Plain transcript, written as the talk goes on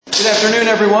Good afternoon,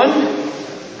 everyone.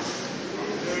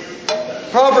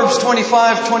 Proverbs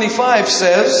 25:25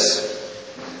 says,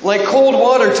 "Like cold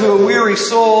water to a weary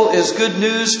soul is good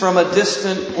news from a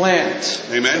distant land."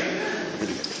 Amen.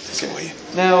 Okay.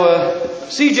 Now,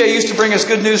 CJ used to bring us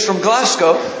good news from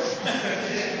Glasgow,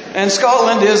 and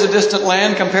Scotland is a distant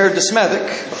land compared to Smethwick.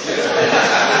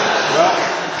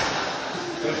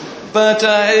 But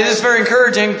it is very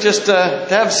encouraging just to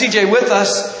have CJ with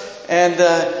us, and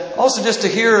also just to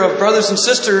hear of brothers and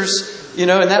sisters, in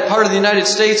that part of the United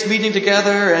States meeting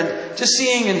together and just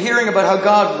seeing and hearing about how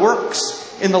God works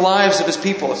in the lives of His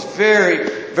people. It's very,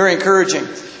 very encouraging.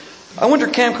 I wonder,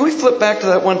 Cam, can we flip back to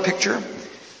that one picture?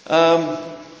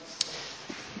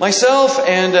 Myself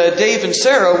and Dave and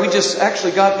Sarah, we just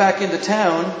actually got back into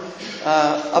town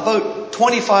about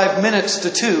 25 minutes to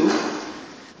 2.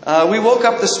 We woke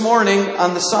up this morning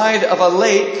on the side of a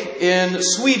lake in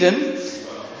Sweden.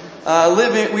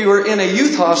 We were in a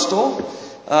youth hostel.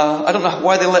 I don't know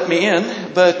why they let me in,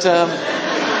 but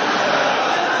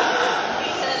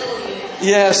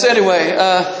yes. Anyway,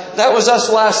 that was us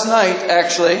last night,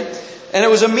 actually, and it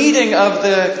was a meeting of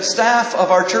the staff of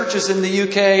our churches in the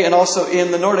UK and also in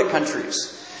the Nordic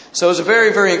countries. So it was a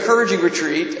very, very encouraging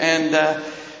retreat, and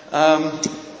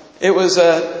it was.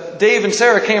 Dave and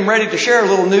Sarah came ready to share a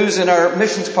little news in our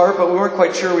missions part, but we weren't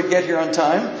quite sure we'd get here on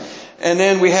time. And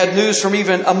then we had news from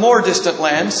even a more distant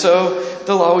land, so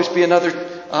there'll always be another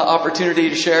opportunity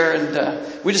to share. And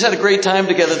we just had a great time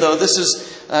together, though. This is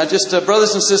just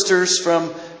brothers and sisters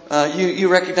from, you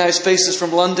recognize faces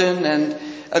from London, and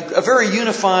a very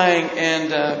unifying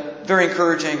and very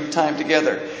encouraging time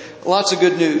together. Lots of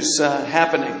good news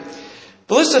happening.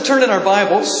 But let's turn in our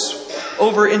Bibles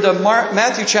over into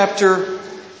Matthew chapter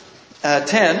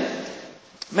 10.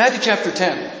 Matthew chapter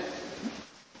 10.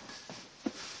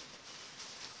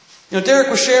 Derek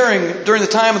was sharing during the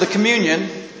time of the communion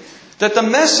that the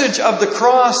message of the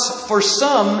cross for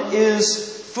some is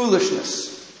foolishness.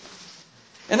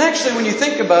 And actually, when you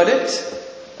think about it,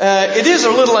 it is a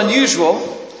little unusual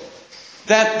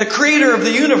that the creator of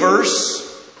the universe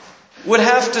would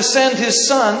have to send His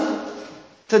Son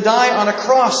to die on a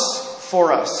cross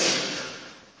for us.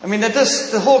 I mean,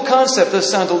 the whole concept does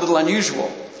sound a little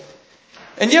unusual.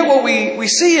 And yet what we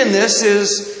see in this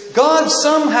is God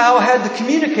somehow had to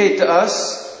communicate to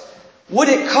us what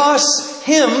it costs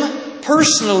Him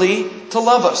personally to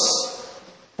love us.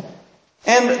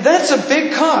 And that's a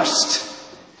big cost.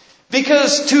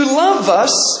 Because to love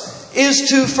us is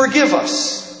to forgive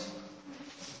us.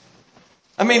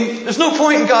 I mean, there's no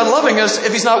point in God loving us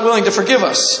if He's not willing to forgive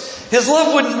us. His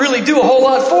love wouldn't really do a whole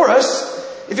lot for us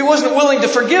if He wasn't willing to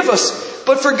forgive us.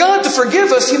 But for God to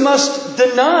forgive us, He must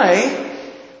deny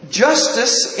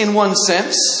justice in one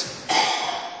sense.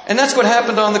 And that's what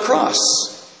happened on the cross.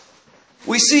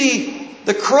 We see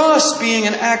the cross being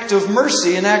an act of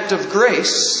mercy, an act of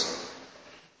grace,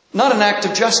 not an act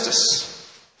of justice.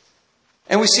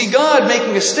 And we see God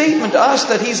making a statement to us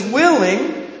that He's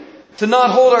willing to not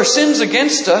hold our sins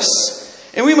against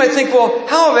us. And we might think, well,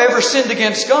 how have I ever sinned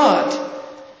against God?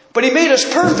 But He made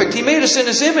us perfect. He made us in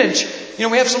His image.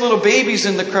 We have some little babies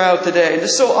in the crowd today. And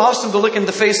it's so awesome to look in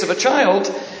the face of a child.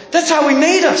 That's how He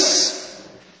made us.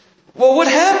 Well, what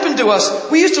happened to us?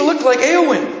 We used to look like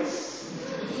Eowyn.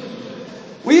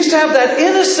 We used to have that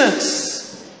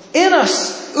innocence in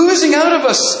us, oozing out of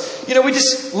us. We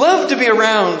just love to be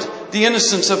around the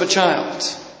innocence of a child.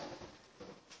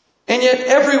 And yet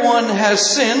everyone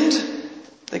has sinned.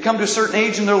 They come to a certain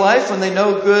age in their life when they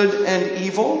know good and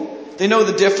evil. They know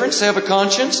the difference. They have a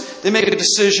conscience. They make a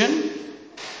decision.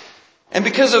 And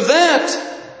because of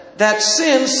that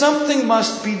sin, something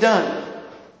must be done.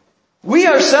 We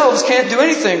ourselves can't do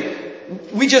anything.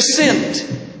 We just sinned.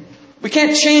 We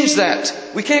can't change that.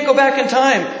 We can't go back in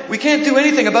time. We can't do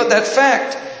anything about that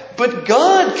fact. But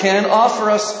God can offer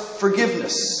us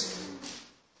forgiveness.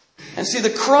 And see, the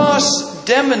cross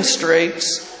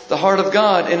demonstrates the heart of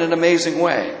God in an amazing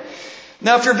way.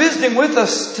 Now, if you're visiting with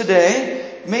us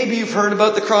today, maybe you've heard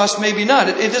about the cross, maybe not.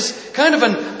 It is kind of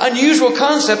an unusual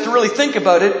concept to really think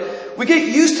about it. We get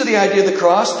used to the idea of the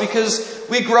cross because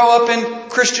we grow up in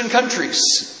Christian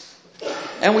countries.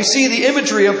 And we see the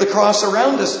imagery of the cross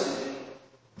around us.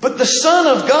 But the Son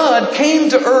of God came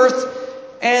to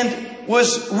earth and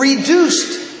was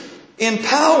reduced in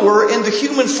power into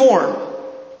human form.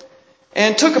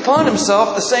 And took upon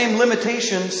Himself the same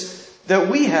limitations that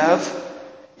we have.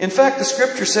 In fact, the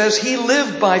Scripture says He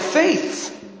lived by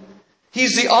faith.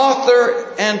 He's the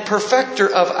author and perfecter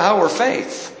of our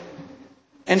faith.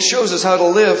 And shows us how to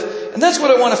live. And that's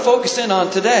what I want to focus in on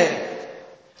today.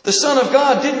 The Son of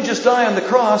God didn't just die on the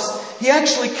cross. He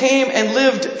actually came and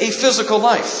lived a physical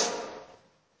life.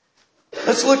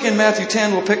 Let's look in Matthew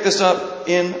 10. We'll pick this up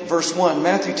in verse 1.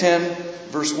 Matthew 10,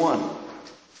 verse 1.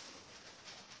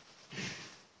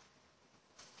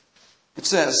 It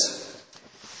says,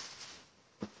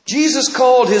 Jesus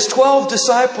called his 12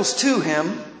 disciples to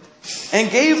him and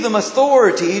gave them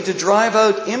authority to drive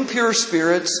out impure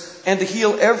spirits and to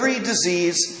heal every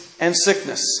disease and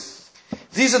sickness.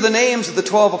 These are the names of the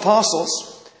 12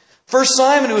 apostles. First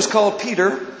Simon, who was called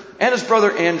Peter, and his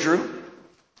brother Andrew,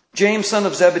 James, son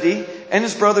of Zebedee, and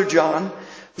his brother John,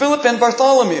 Philip and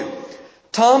Bartholomew,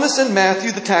 Thomas and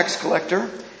Matthew, the tax collector,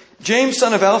 James,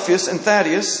 son of Alphaeus and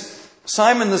Thaddeus,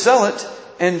 Simon the Zealot,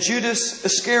 and Judas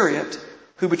Iscariot,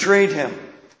 who betrayed him.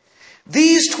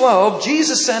 These 12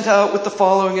 Jesus sent out with the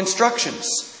following instructions.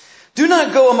 Do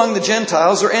not go among the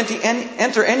Gentiles or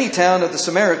enter any town of the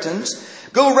Samaritans.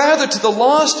 Go rather to the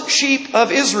lost sheep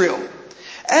of Israel.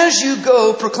 As you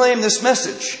go, proclaim this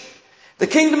message. The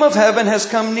kingdom of heaven has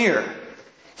come near.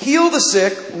 Heal the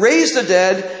sick, raise the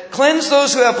dead, cleanse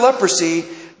those who have leprosy,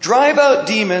 drive out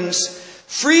demons.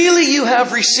 Freely you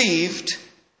have received,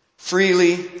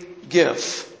 freely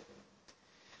give.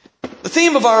 The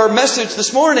theme of our message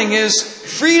this morning is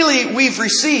freely we've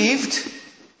received,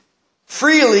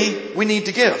 freely we need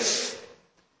to give.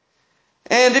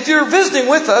 And if you're visiting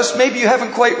with us, maybe you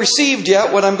haven't quite received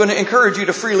yet what I'm going to encourage you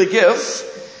to freely give.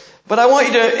 But I want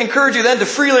you to encourage you then to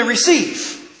freely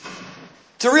receive.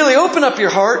 To really open up your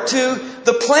heart to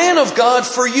the plan of God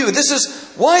for you. This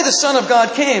is why the Son of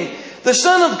God came. The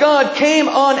Son of God came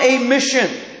on a mission.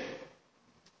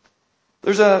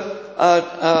 There's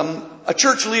a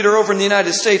church leader over in the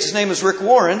United States. His name is Rick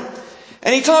Warren.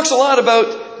 And he talks a lot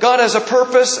about God has a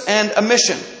purpose and a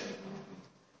mission.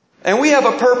 And we have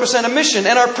a purpose and a mission.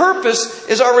 And our purpose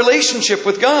is our relationship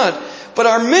with God. But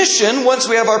our mission, once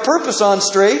we have our purpose on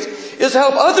straight, is to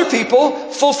help other people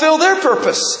fulfill their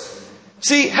purpose.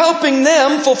 See, helping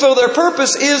them fulfill their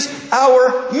purpose is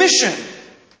our mission.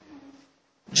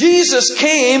 Jesus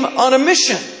came on a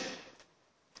mission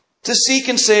to seek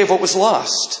and save what was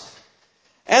lost.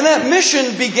 And that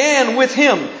mission began with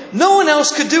Him. No one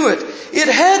else could do it. It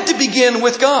had to begin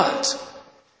with God.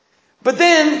 But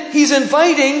then He's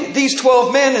inviting these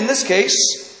 12 men, in this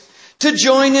case, to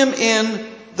join Him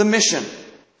in the mission.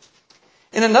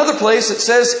 In another place it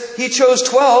says He chose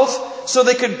 12 so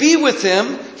they could be with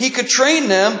Him, He could train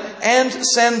them and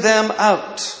send them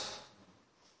out.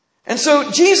 And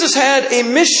so Jesus had a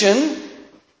mission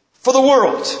for the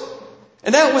world.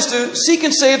 And that was to seek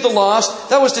and save the lost.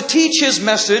 That was to teach His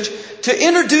message, to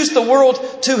introduce the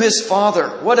world to His Father.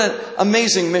 What an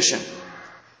amazing mission.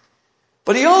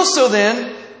 But He also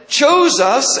then chose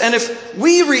us, and if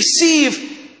we receive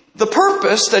the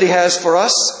purpose that He has for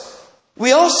us,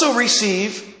 we also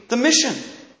receive the mission.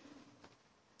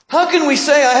 How can we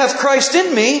say I have Christ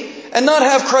in me and not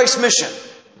have Christ's mission?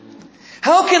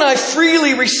 How can I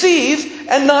freely receive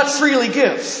and not freely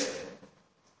give?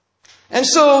 And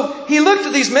so He looked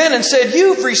at these men and said,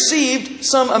 you've received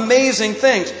some amazing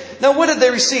things. Now what did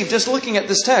they receive? Just looking at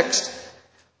this text.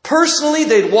 Personally,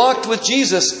 they'd walked with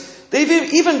Jesus.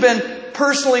 They've even been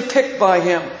personally picked by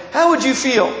Him. How would you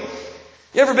feel?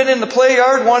 You ever been in the play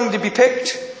yard wanting to be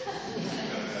picked?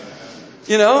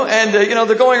 And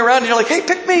they're going around and you're like, hey,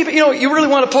 pick me. But you really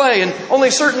want to play and only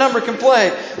a certain number can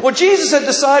play. Well, Jesus had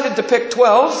decided to pick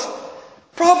 12.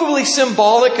 Probably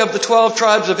symbolic of the 12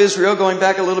 tribes of Israel, going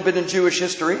back a little bit in Jewish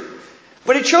history.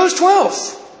 But He chose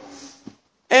 12.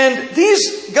 And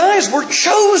these guys were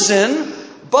chosen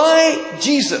by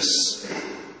Jesus.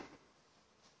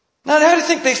 Now, how do you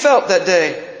think they felt that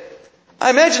day? I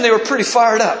imagine they were pretty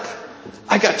fired up.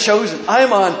 I got chosen.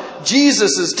 I'm on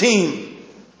Jesus' team.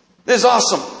 This is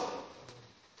awesome.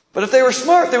 But if they were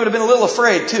smart, they would have been a little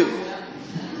afraid too.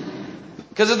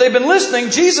 Because if they'd been listening,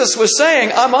 Jesus was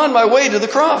saying, I'm on my way to the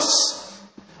cross.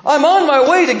 I'm on my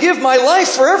way to give my life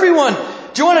for everyone.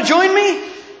 Do you want to join me?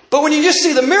 But when you just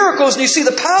see the miracles and you see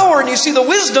the power and you see the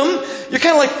wisdom, you're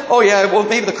kind of like, oh yeah, well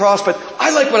maybe the cross, but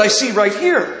I like what I see right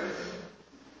here.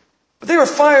 But they were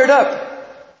fired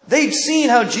up. They'd seen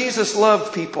how Jesus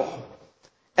loved people.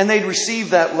 And they'd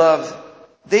received that love.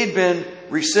 They'd been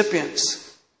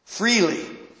recipients freely.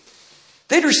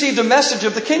 They'd received a message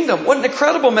of the kingdom. What an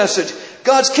incredible message.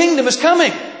 God's kingdom is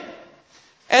coming.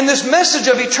 And this message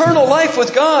of eternal life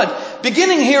with God,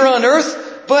 beginning here on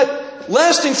earth, but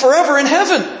lasting forever in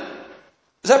heaven.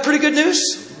 Is that pretty good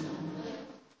news?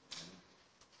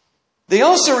 They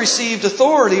also received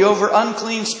authority over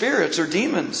unclean spirits or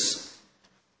demons.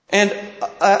 And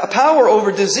a power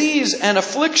over disease and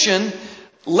affliction,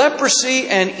 leprosy,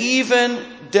 and even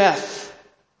death.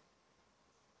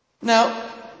 Now,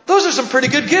 those are some pretty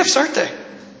good gifts, aren't they?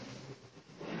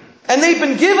 And they've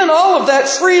been given all of that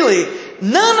freely.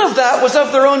 none of that was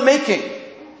of their own making.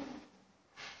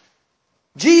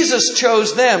 Jesus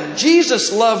chose them.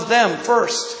 Jesus loved them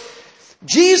first.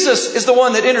 Jesus is the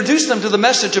one that introduced them to the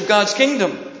message of God's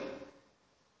kingdom.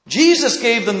 Jesus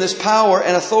gave them this power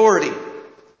and authority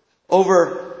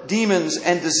over demons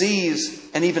and disease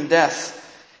and even death.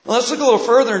 Now let's look a little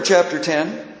further in chapter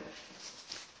 10.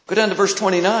 Go down to verse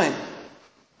 29.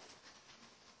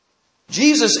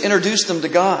 Jesus introduced them to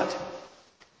God. It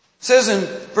says in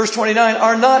verse 29,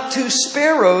 "Are not 2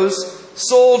 sparrows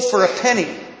sold for a penny?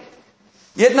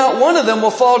 Yet not one of them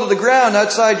will fall to the ground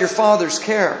outside your Father's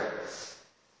care.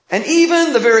 And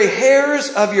even the very hairs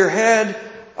of your head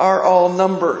are all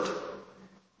numbered."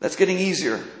 That's getting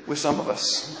easier with some of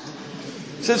us.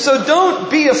 It says, "So don't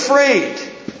be afraid.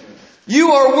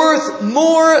 You are worth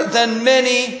more than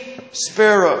many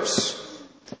sparrows."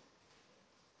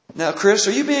 Now, Chris,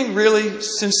 are you being really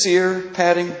sincere,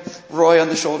 patting Roy on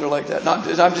the shoulder like that? No,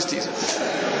 I'm just teasing.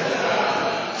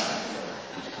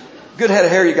 Good head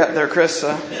of hair you got there, Chris.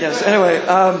 Yes. Anyway,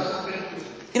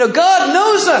 God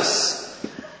knows us.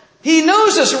 He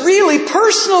knows us really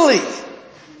personally.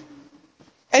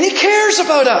 And He cares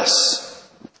about us.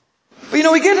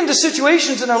 But we get into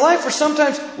situations in our life where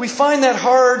sometimes we find that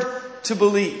hard to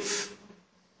believe.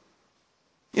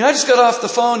 I just got off the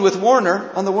phone with Warner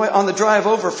on the drive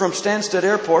over from Stansted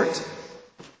Airport.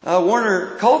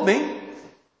 Warner called me,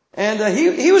 and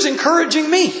he was encouraging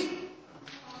me.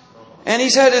 And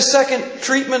he's had his second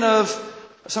treatment of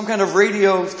some kind of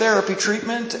radiotherapy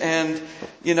treatment, and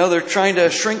they're trying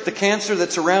to shrink the cancer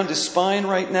that's around his spine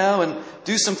right now and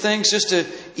do some things just to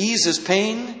ease his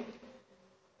pain.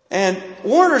 And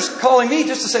Warner's calling me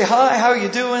just to say, "Hi, how are you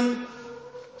doing?"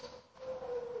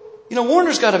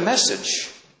 Warner's got a message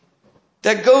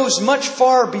that goes much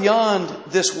far beyond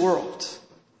this world.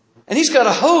 And he's got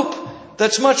a hope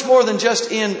that's much more than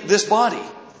just in this body.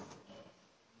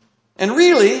 And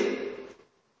really,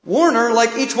 Warner,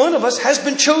 like each one of us, has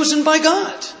been chosen by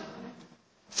God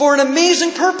for an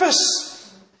amazing purpose,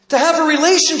 to have a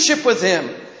relationship with Him.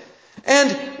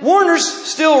 And Warner's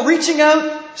still reaching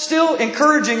out, still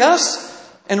encouraging us,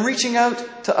 and reaching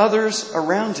out to others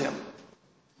around him.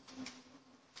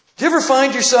 Do you ever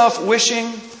find yourself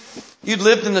wishing you'd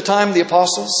lived in the time of the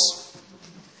apostles?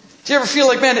 Do you ever feel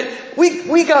like, man,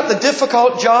 we got the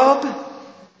difficult job?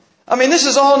 This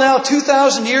is all now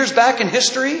 2,000 years back in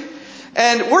history.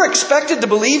 And we're expected to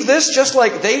believe this just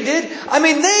like they did.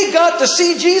 They got to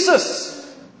see Jesus.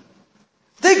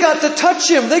 They got to touch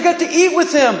Him. They got to eat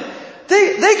with Him.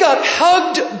 They got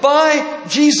hugged by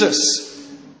Jesus.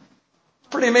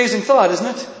 Pretty amazing thought, isn't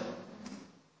it?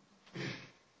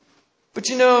 But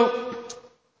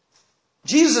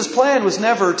Jesus' plan was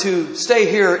never to stay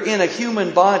here in a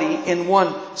human body, in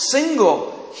one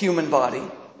single human body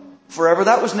forever.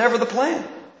 That was never the plan.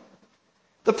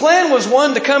 The plan was,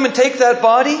 one, to come and take that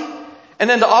body, and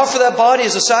then to offer that body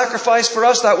as a sacrifice for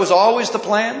us. That was always the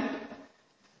plan.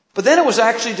 But then it was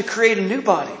actually to create a new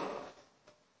body.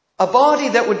 A body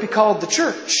that would be called the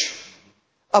church.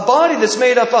 A body that's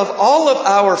made up of all of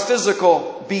our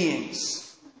physical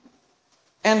beings.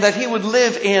 And that He would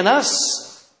live in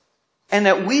us. And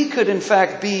that we could, in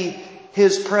fact, be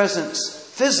His presence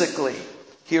physically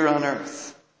here on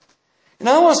earth. And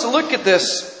I want us to look at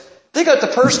this. They got to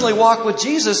personally walk with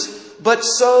Jesus, but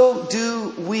so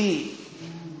do we.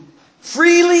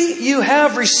 Freely you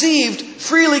have received,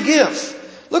 freely give.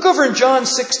 Look over in John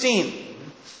 16.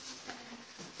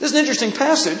 This is an interesting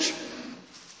passage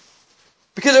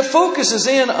because it focuses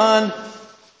in on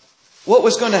what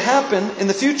was going to happen in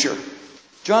the future.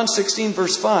 John 16,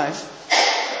 verse 5.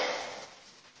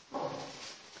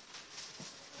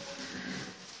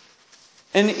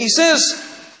 And He says,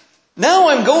 "Now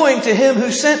I'm going to Him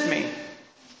who sent me.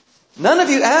 None of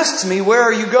you asks me, 'Where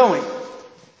are you going?'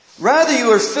 Rather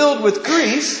you are filled with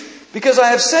grief because I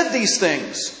have said these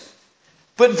things.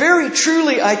 But very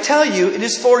truly I tell you, it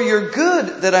is for your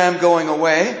good that I am going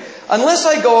away. Unless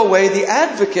I go away, the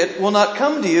Advocate will not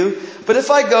come to you. But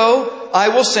if I go, I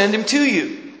will send Him to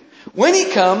you. When He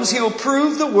comes, He will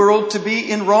prove the world to be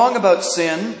in wrong about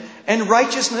sin and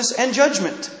righteousness and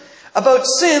judgment. About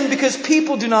sin, because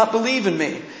people do not believe in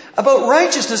me. About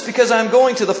righteousness, because I am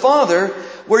going to the Father,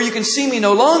 where you can see me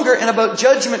no longer. And about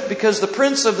judgment, because the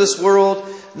prince of this world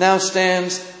now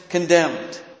stands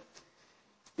condemned."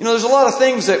 There's a lot of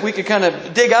things that we could kind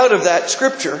of dig out of that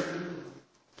scripture.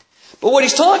 But what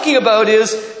He's talking about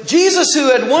is Jesus,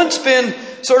 who had once been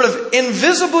sort of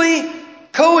invisibly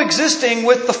coexisting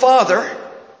with the Father,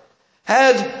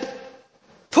 had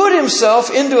put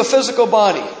Himself into a physical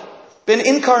body, been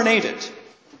incarnated.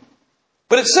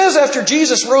 But it says after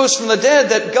Jesus rose from the dead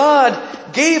that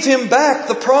God gave him back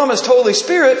the promised Holy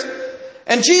Spirit.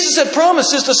 And Jesus had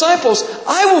promised his disciples,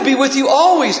 I will be with you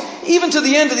always, even to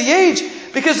the end of the age.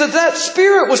 Because as that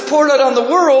Spirit was poured out on the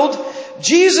world,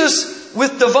 Jesus,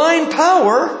 with divine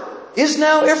power, is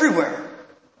now everywhere.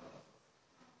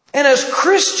 And as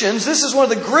Christians, this is one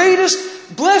of the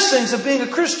greatest blessings of being a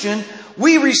Christian.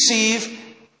 We receive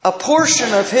a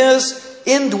portion of His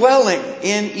indwelling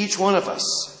in each one of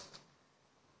us.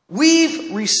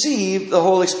 We've received the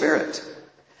Holy Spirit.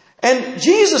 And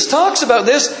Jesus talks about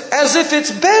this as if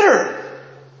it's better.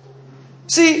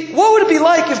 See, what would it be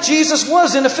like if Jesus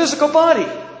was in a physical body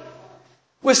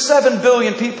with 7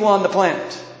 billion people on the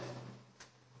planet?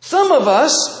 Some of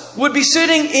us would be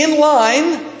sitting in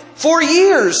line for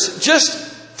years just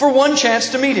for one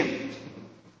chance to meet Him.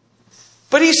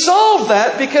 But He solved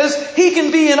that because He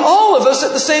can be in all of us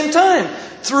at the same time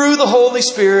through the Holy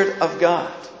Spirit of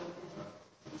God.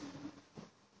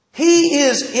 He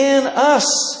is in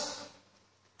us.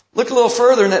 Look a little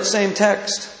further in that same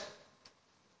text.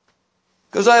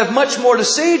 Because I have much more to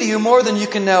say to you, more than you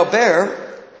can now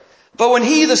bear. But when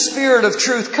He, the Spirit of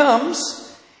truth,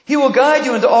 comes, He will guide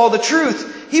you into all the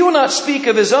truth. He will not speak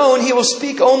of His own. He will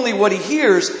speak only what He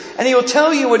hears. And He will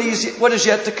tell you what is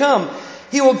yet to come.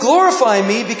 He will glorify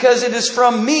Me, because it is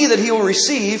from Me that He will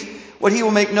receive what He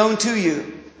will make known to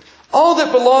you. All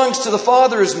that belongs to the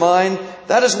Father is mine.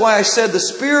 That is why I said the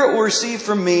Spirit will receive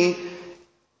from Me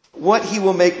what He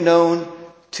will make known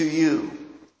to you.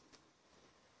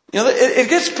 You know,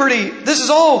 this is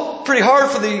all pretty hard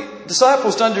for the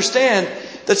disciples to understand,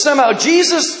 that somehow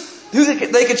Jesus, who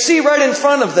they could see right in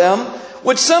front of them,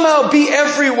 would somehow be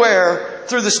everywhere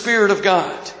through the Spirit of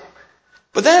God.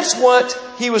 But that's what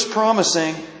He was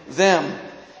promising them.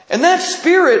 And that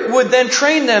Spirit would then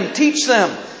train them, teach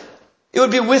them. It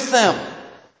would be with them.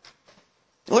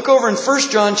 Look over in 1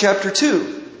 John chapter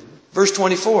 2, verse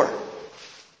 24.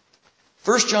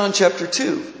 1 John chapter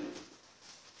 2.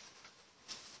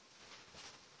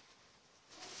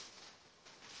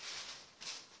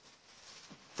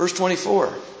 Verse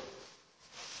 24.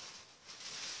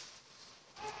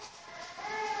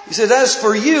 He said, as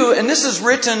for you, and this is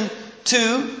written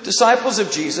to disciples of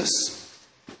Jesus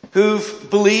who've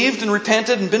believed and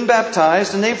repented and been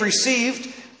baptized, and they've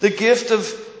received the gift of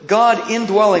God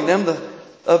indwelling them,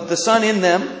 of the Son in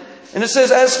them. And it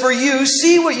says, as for you,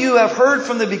 see what you have heard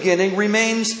from the beginning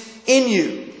remains in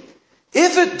you.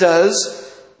 If it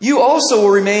does, you also will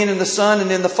remain in the Son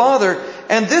and in the Father.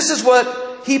 And this is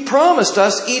what He promised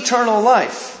us, eternal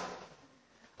life.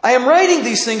 I am writing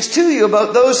these things to you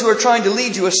about those who are trying to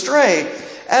lead you astray.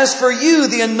 As for you,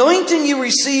 the anointing you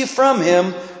receive from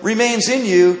Him remains in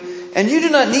you, and you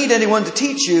do not need anyone to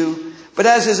teach you. But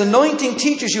as His anointing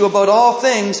teaches you about all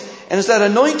things, and as that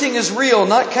anointing is real,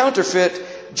 not counterfeit,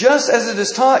 just as it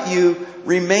has taught you,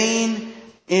 remain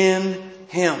in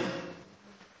Him.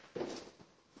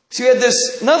 So you had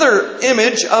this another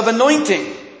image of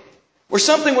anointing, where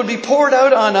something would be poured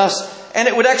out on us, and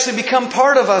it would actually become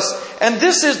part of us. And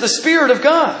this is the Spirit of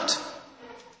God.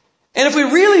 And if we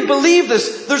really believe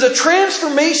this, there's a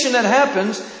transformation that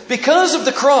happens because of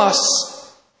the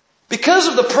cross, because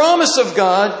of the promise of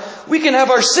God. We can have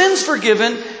our sins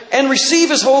forgiven and receive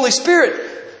His Holy Spirit.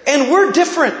 And we're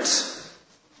different.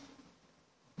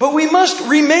 But we must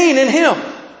remain in Him.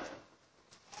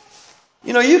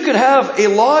 You know, you could have a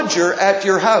lodger at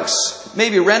your house,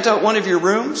 maybe rent out one of your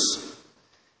rooms,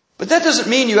 but that doesn't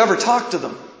mean you ever talk to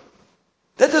them.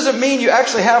 That doesn't mean you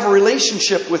actually have a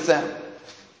relationship with them.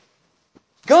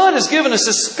 God has given us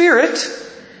a Spirit,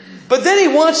 but then He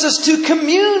wants us to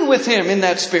commune with Him in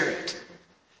that Spirit,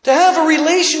 to have a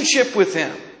relationship with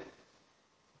Him.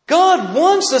 God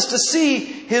wants us to see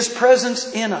His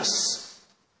presence in us.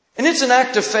 And it's an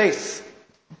act of faith.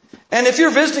 And if you're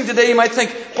visiting today, you might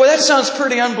think, boy, that sounds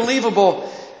pretty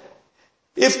unbelievable.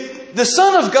 If the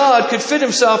Son of God could fit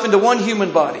Himself into one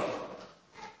human body,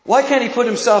 why can't He put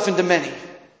Himself into many?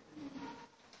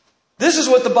 This is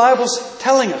what the Bible's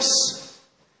telling us.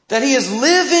 That He is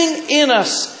living in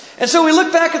us. And so we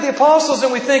look back at the apostles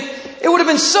and we think, it would have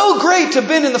been so great to have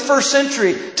been in the first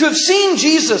century, to have seen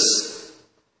Jesus.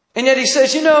 And yet He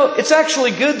says, you know, it's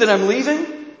actually good that I'm leaving,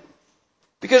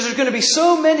 because there's going to be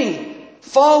so many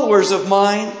followers of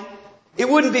mine, it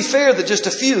wouldn't be fair that just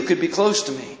a few could be close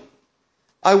to me.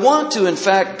 I want to, in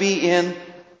fact, be in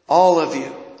all of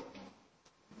you.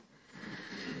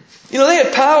 You know, they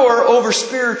had power over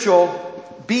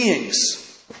spiritual beings.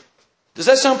 Does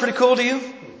that sound pretty cool to you?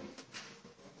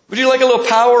 Would you like a little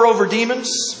power over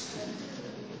demons?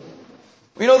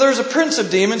 There's a prince of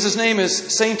demons. His name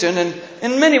is Satan. And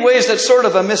in many ways, that's sort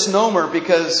of a misnomer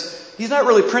because he's not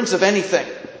really prince of anything.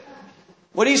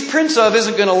 What he's prince of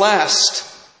isn't going to last.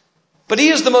 But he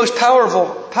is the most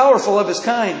powerful of his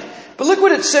kind. But look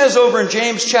what it says over in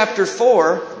James chapter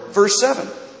 4, verse 7.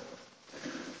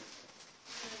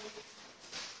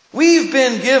 We've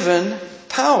been given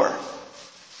power.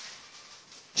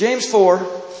 James 4,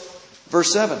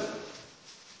 verse 7.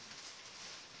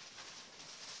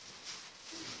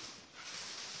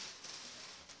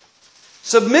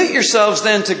 Submit yourselves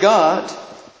then to God.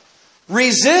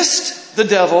 Resist the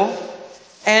devil,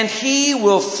 and he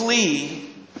will flee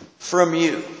from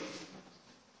you.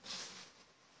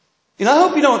 I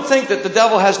hope you don't think that the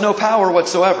devil has no power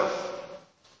whatsoever.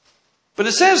 But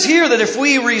it says here that if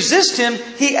we resist him,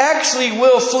 he actually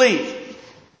will flee.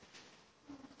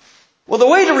 Well, the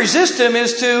way to resist him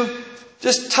is to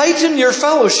just tighten your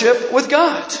fellowship with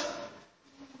God.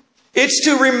 It's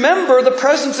to remember the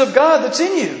presence of God that's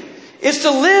in you. It's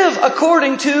to live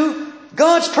according to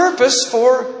God's purpose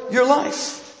for your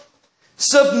life.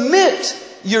 Submit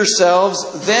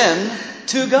yourselves then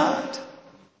to God.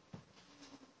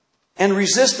 And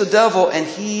resist the devil, and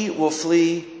he will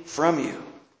flee from you.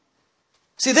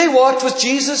 See, they walked with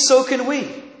Jesus, so can we.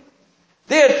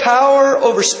 They had power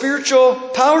over spiritual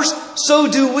powers,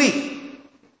 so do we.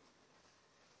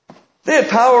 They had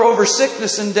power over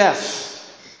sickness and death.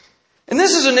 And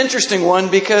this is an interesting one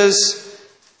because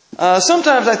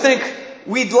sometimes I think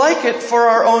we'd like it for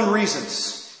our own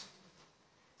reasons.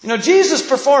 Jesus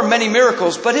performed many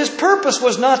miracles, but his purpose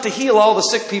was not to heal all the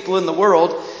sick people in the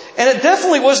world, and it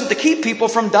definitely wasn't to keep people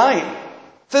from dying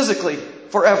physically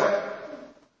forever.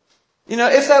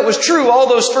 If that was true, all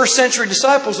those first century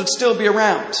disciples would still be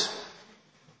around.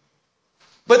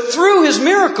 But through his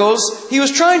miracles, he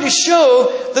was trying to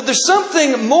show that there's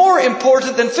something more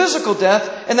important than physical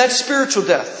death, and that's spiritual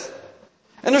death.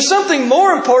 And there's something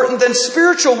more important than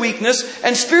spiritual weakness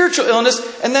and spiritual illness,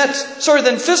 and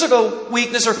than physical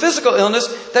weakness or physical illness,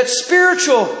 that's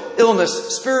spiritual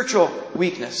illness, spiritual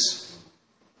weakness.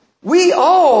 We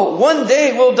all one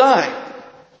day will die,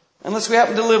 unless we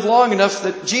happen to live long enough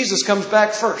that Jesus comes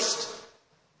back first.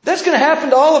 That's going to happen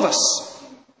to all of us.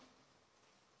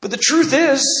 But the truth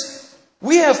is,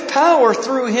 we have power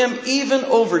through him even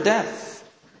over death,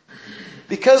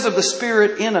 because of the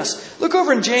Spirit in us. Look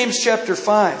over in James chapter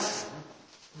 5.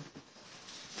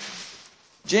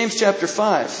 James chapter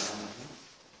 5.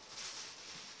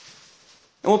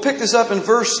 And we'll pick this up in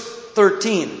verse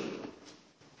 13.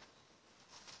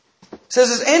 It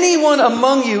says, is anyone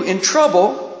among you in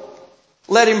trouble?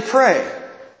 Let him pray.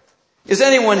 Is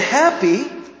anyone happy?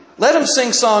 Let him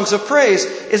sing songs of praise.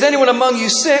 Is anyone among you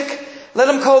sick? Let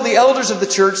him call the elders of the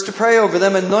church to pray over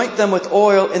them, and anoint them with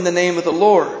oil in the name of the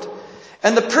Lord.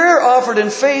 And the prayer offered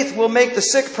in faith will make the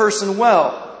sick person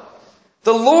well.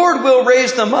 The Lord will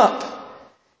raise them up.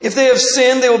 If they have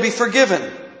sinned, they will be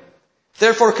forgiven.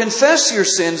 Therefore, confess your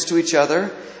sins to each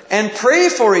other and pray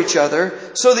for each other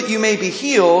so that you may be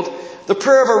healed. The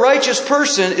prayer of a righteous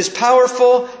person is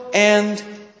powerful and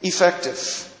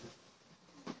effective.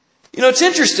 It's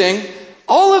interesting.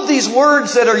 All of these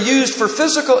words that are used for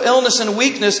physical illness and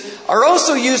weakness are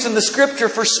also used in the Scripture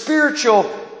for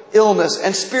spiritual illness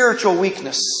and spiritual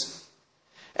weakness.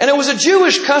 And it was a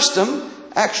Jewish custom,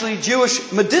 actually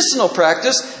Jewish medicinal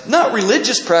practice, not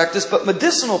religious practice, but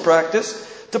medicinal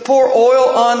practice, to pour oil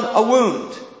on a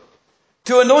wound,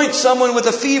 to anoint someone with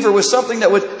a fever with something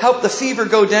that would help the fever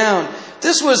go down.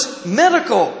 This was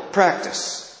medical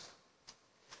practice.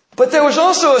 But there was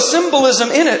also a symbolism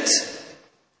in it,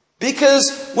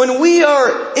 because when we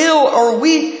are ill or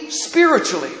weak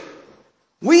spiritually,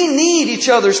 we need each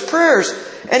other's prayers.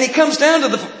 And he comes down to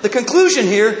the conclusion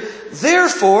here,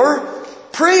 therefore,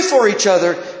 pray for each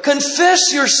other.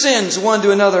 Confess your sins one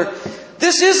to another.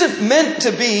 This isn't meant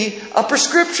to be a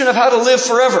prescription of how to live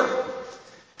forever.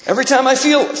 Every time I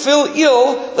feel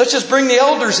ill, let's just bring the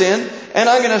elders in and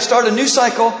I'm going to start a new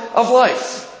cycle of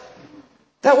life.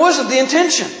 That wasn't the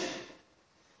intention.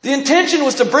 The intention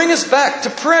was to bring us back to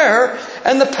prayer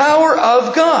and the power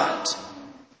of God.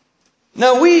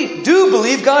 Now, we do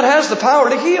believe God has the power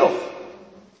to heal.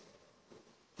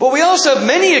 But we also have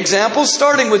many examples,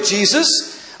 starting with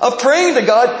Jesus, of praying to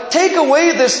God, take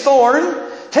away this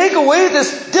thorn, take away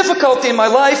this difficulty in my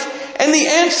life. And the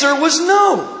answer was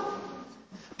no.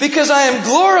 Because I am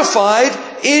glorified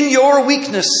in your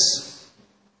weakness.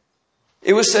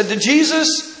 It was said to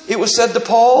Jesus. It was said to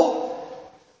Paul.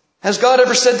 Has God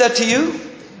ever said that to you?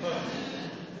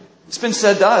 It's been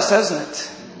said to us, hasn't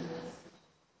it?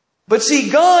 But see,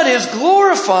 God is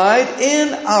glorified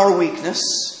in our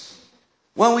weakness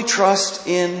when we trust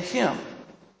in Him.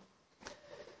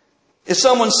 If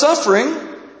someone's suffering,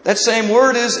 that same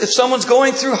word is if someone's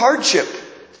going through hardship.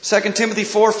 2 Timothy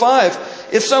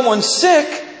 4:5. If someone's sick,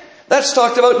 that's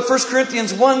talked about in 1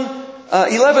 Corinthians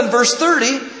 11 verse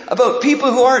 30 about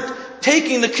people who aren't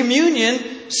taking the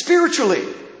communion spiritually.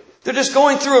 They're just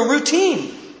going through a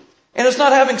routine. And it's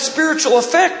not having spiritual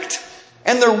effect.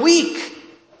 And they're weak.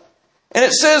 And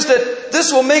it says that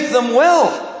this will make them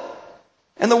well.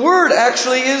 And the word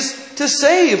actually is to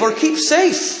save or keep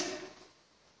safe.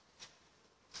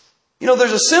 You know,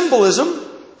 there's a symbolism.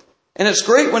 And it's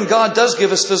great when God does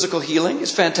give us physical healing.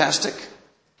 It's fantastic.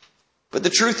 But the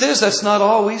truth is that's not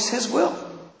always His will.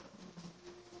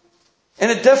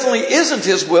 And it definitely isn't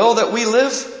His will that we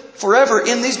live forever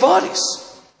in these bodies.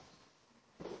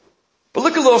 But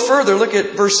look a little further. Look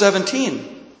at verse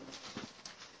 17.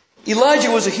 Elijah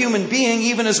was a human being,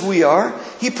 even as we are.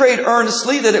 He prayed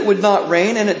earnestly that it would not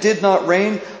rain, and it did not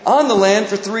rain on the land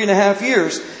for 3.5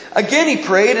 years. Again he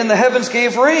prayed, and the heavens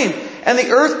gave rain, and the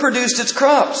earth produced its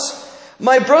crops.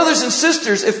 My brothers and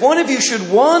sisters, if one of you should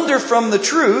wander from the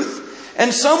truth,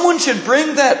 and someone should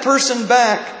bring that person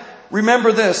back,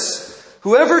 remember this.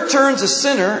 Whoever turns a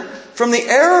sinner from the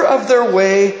error of their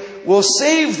way will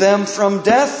save them from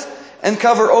death and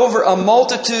cover over a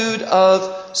multitude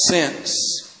of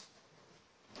sins.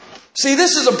 See,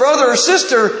 this is a brother or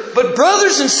sister, but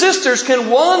brothers and sisters can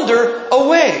wander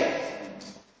away.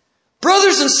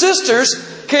 Brothers and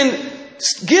sisters can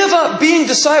give up being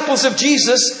disciples of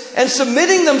Jesus and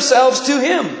submitting themselves to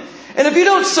Him. And if you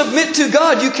don't submit to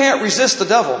God, you can't resist the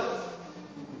devil.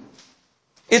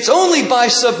 It's only by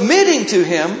submitting to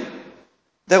Him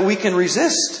that we can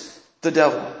resist the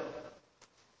devil.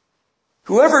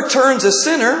 Whoever turns a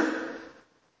sinner,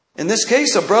 in this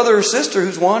case a brother or sister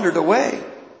who's wandered away,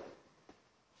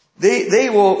 they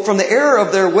will, from the error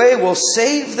of their way, will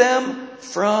save them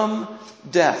from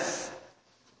death.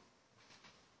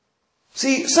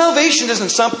 See, salvation isn't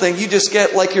something you just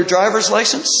get like your driver's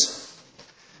license,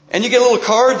 and you get a little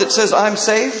card that says, I'm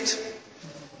saved,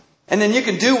 and then you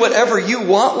can do whatever you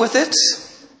want with it.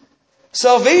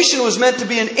 Salvation was meant to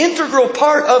be an integral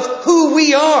part of who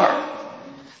we are,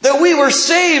 that we were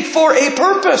saved for a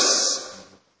purpose.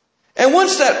 And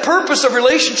once that purpose of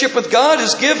relationship with God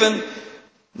is given,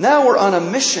 now we're on a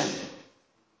mission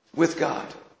with God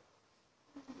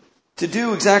to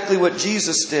do exactly what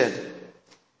Jesus did.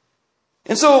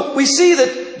 And so we see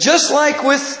that just like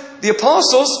with the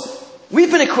apostles, we've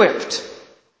been equipped.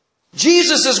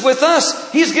 Jesus is with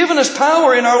us. He's given us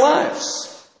power in our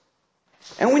lives.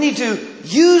 And we need to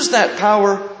use that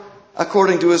power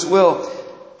according to His will.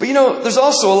 But you know, there's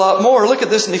also a lot more. Look at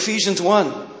this in Ephesians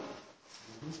 1.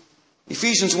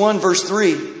 Ephesians 1 verse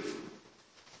 3. It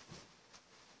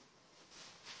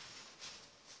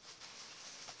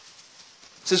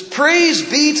says, Praise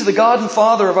be to the God and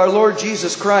Father of our Lord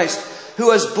Jesus Christ,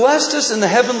 who has blessed us in the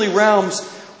heavenly realms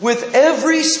with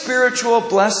every spiritual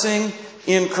blessing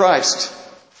in Christ.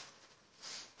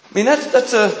 I mean,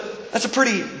 that's a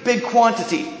pretty big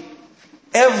quantity.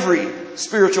 Every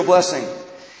spiritual blessing.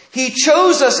 He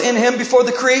chose us in Him before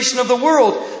the creation of the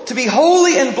world to be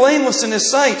holy and blameless in His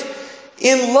sight.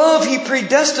 In love, He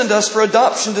predestined us for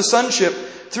adoption to sonship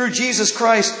through Jesus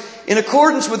Christ, in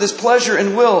accordance with His pleasure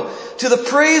and will, to the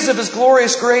praise of His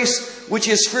glorious grace, which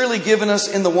He has freely given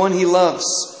us in the one He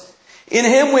loves. In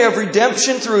Him we have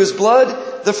redemption through His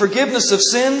blood, the forgiveness of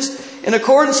sins, in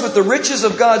accordance with the riches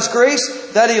of God's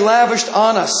grace that He lavished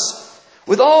on us.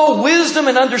 With all wisdom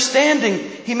and understanding,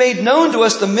 He made known to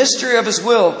us the mystery of His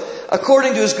will,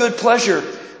 according to His good pleasure,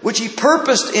 which He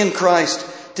purposed in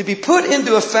Christ to be put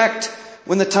into effect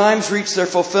when the times reach their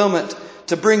fulfillment,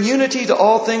 to bring unity to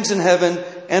all things in heaven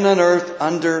and on earth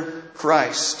under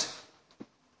Christ.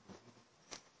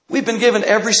 We've been given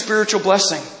every spiritual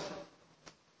blessing.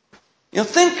 You know,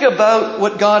 think about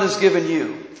what God has given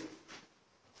you.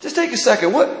 Just take a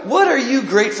second. What are you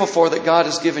grateful for that God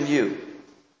has given you?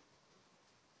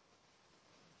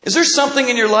 Is there something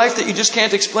in your life that you just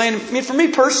can't explain? I mean, for me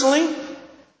personally,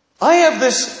 I have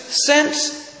this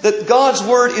sense that God's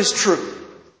Word is true.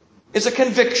 It's a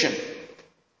conviction.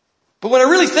 But when I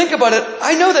really think about it,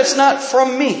 I know that's not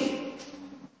from me.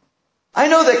 I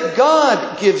know that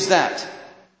God gives that.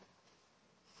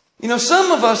 You know,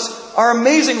 some of us are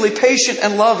amazingly patient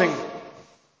and loving.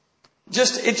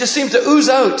 It just seems to ooze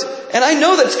out. And I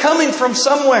know that's coming from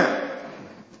somewhere.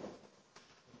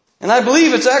 And I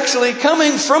believe it's actually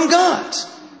coming from God.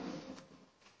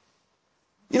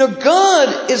 You know,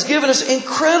 God has given us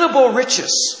incredible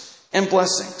riches and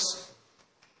blessings.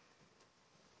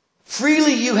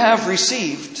 Freely you have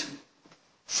received,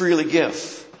 freely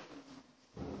give.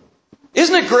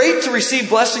 Isn't it great to receive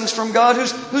blessings from God?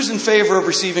 Who's in favor of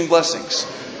receiving blessings?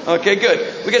 Okay,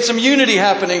 good. We get some unity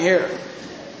happening here.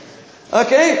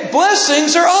 Okay,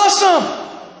 blessings are awesome.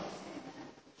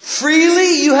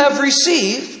 Freely you have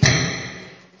received,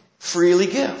 freely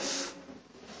give.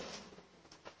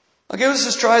 Okay, let's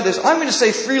just try this. I'm going to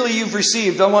say freely you've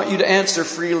received. I want you to answer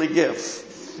freely give.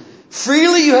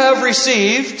 Freely you have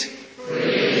received.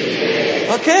 Freely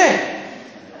give. Okay.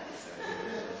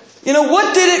 You know,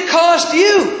 what did it cost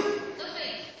you?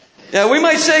 Yeah, we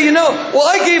might say, well,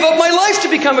 I gave up my life to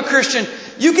become a Christian.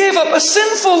 You gave up a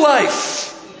sinful life.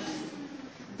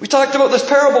 We talked about this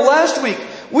parable last week.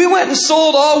 We went and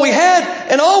sold all we had,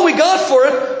 and all we got for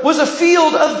it was a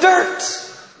field of dirt.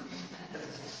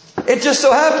 It just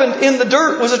so happened in the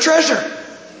dirt was a treasure.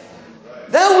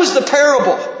 That was the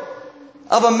parable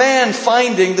of a man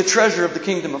finding the treasure of the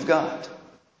kingdom of God.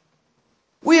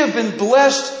 We have been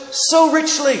blessed so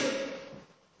richly.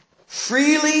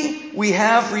 Freely we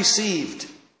have received,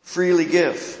 freely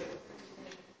give.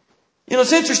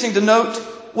 It's interesting to note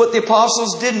what the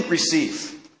apostles didn't receive.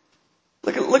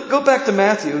 Go back to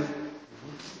Matthew.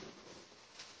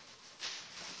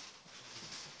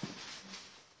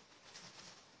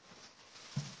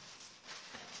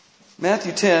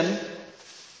 Matthew 10.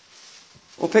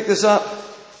 We'll pick this up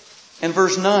in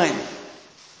verse 9.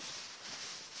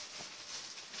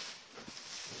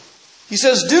 He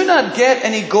says, "Do not get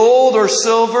any gold or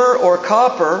silver or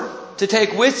copper to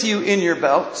take with you in your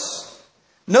belts.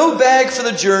 No bag for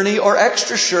the journey or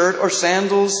extra shirt or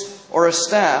sandals or a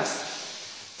staff.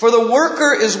 For the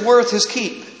worker is worth his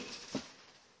keep."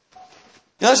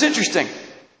 Now that's interesting.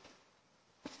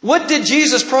 What did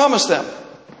Jesus promise them?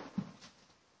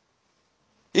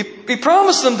 He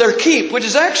promised them their keep, which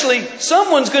is actually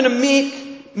someone's going to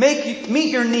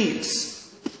meet your needs.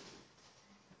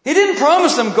 He didn't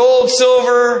promise them gold,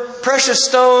 silver, precious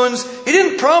stones. He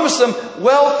didn't promise them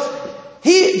wealth.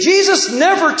 Jesus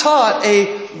never taught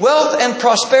a wealth and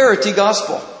prosperity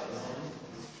gospel.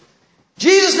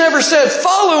 Jesus never said,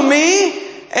 "Follow me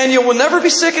and you will never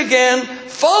be sick again.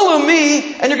 Follow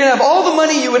me and you're going to have all the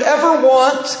money you would ever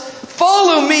want.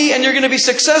 Follow me and you're going to be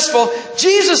successful."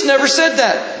 Jesus never said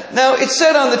that. Now, it's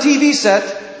said on the TV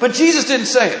set, but Jesus didn't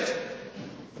say it.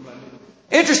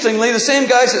 Interestingly, the same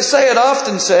guys that say it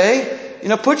often say,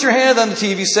 put your hand on the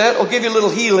TV set, I'll give you a little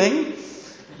healing.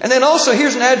 And then also,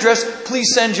 here's an address,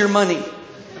 please send your money.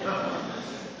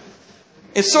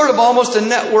 It's sort of almost a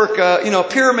network,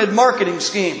 pyramid marketing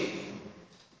scheme.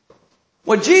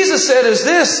 What Jesus said is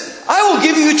this: I will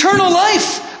give you eternal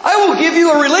life. I will give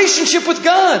you a relationship with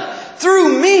God.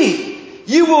 Through me,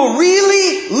 you will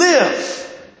really live.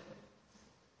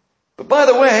 But by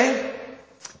the way,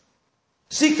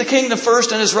 seek the kingdom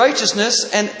first and His righteousness,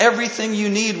 and everything you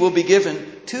need will be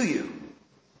given to you.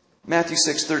 Matthew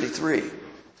 6:33.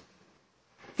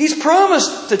 He's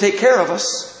promised to take care of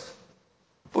us.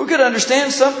 But we've got to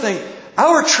understand something.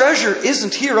 Our treasure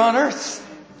isn't here on earth.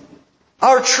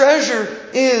 Our treasure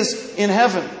is in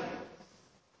heaven.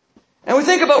 And we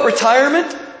think about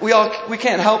retirement. We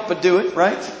can't help but do it,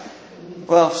 right?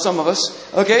 Well, some of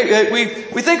us. Okay,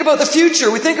 we think about the future.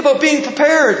 We think about being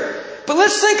prepared. But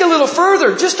let's think a little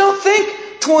further. Just don't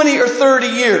think 20 or 30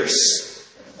 years.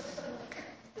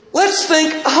 Let's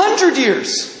think 100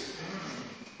 years.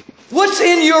 What's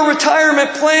in your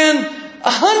retirement plan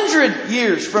 100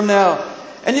 years from now?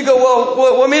 And you go,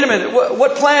 well, wait a minute.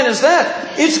 What plan is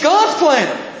that? It's God's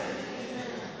plan.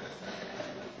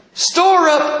 Store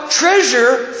up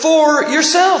treasure for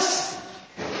yourself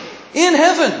in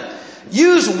heaven.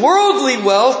 Use worldly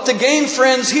wealth to gain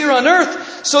friends here on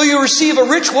earth, so you receive a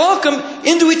rich welcome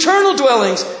into eternal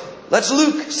dwellings. That's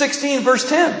Luke 16, verse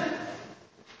 10.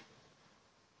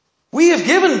 We have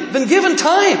been given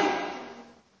time.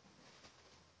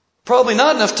 Probably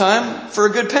not enough time for a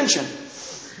good pension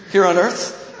here on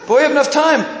earth. But we have enough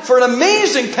time for an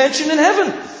amazing pension in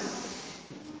heaven.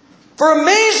 For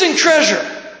amazing treasure.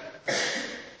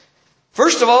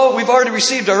 First of all, we've already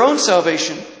received our own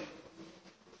salvation.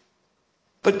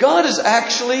 But God is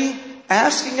actually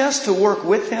asking us to work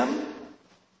with Him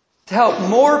to help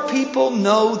more people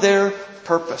know their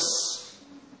purpose.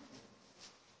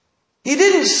 He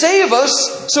didn't save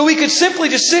us so we could simply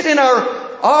just sit in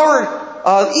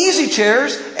our easy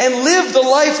chairs and live the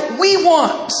life we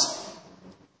want.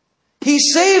 He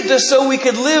saved us so we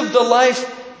could live the life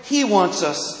He wants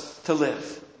us to live.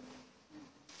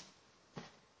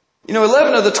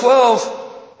 11 of the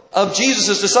 12 of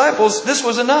Jesus' disciples, this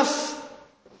was enough.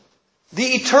 The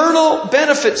eternal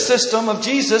benefit system of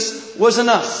Jesus was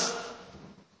enough.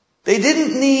 They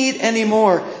didn't need any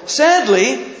more.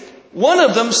 Sadly, one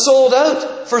of them sold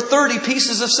out for 30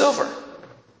 pieces of silver.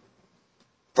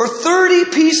 For 30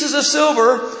 30 pieces of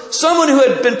silver, someone who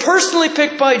had been personally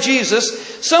picked by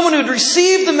Jesus, someone who had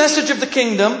received the message of the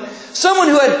kingdom, someone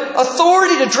who had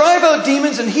authority to drive out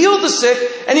demons and heal the sick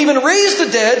and even raise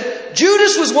the dead.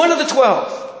 Judas was one of the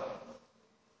 12.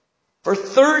 For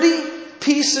 30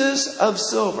 pieces of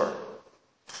silver,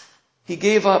 he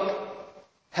gave up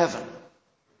heaven.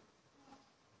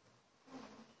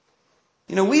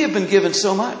 You know, we have been given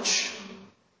so much.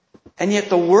 And yet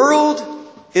the world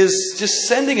is just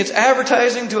sending its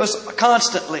advertising to us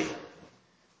constantly.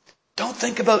 Don't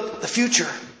think about the future.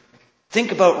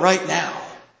 Think about right now.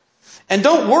 And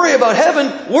don't worry about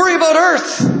heaven. Worry about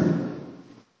earth.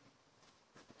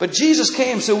 But Jesus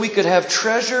came so we could have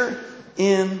treasure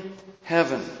in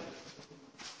heaven.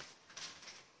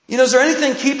 You know, is there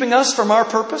anything keeping us from our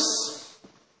purpose?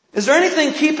 Is there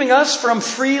anything keeping us from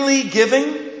freely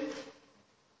giving?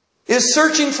 Is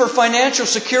searching for financial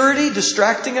security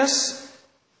distracting us?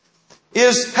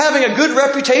 Is having a good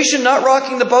reputation not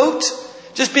rocking the boat?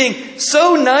 Just being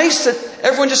so nice that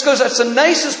everyone just goes, that's the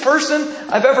nicest person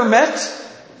I've ever met?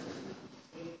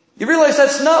 You realize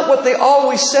that's not what they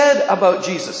always said about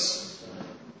Jesus.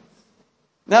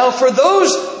 Now, for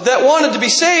those that wanted to be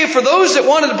saved, for those that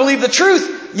wanted to believe the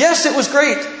truth, yes, it was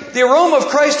great. The aroma of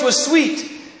Christ was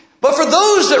sweet. But for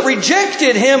those that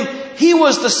rejected Him, He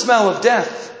was the smell of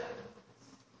death.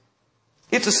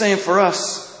 It's the same for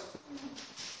us.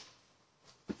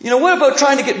 You know, what about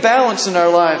trying to get balance in our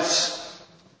lives?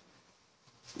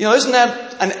 You know, isn't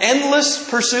that an endless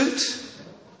pursuit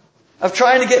of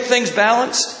trying to get things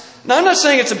balanced? Now, I'm not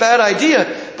saying it's a bad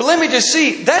idea, but let me just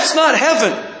see, that's not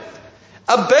heaven.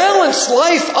 A balanced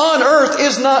life on earth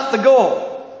is not the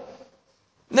goal.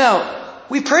 Now,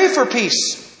 we pray for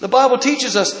peace. The Bible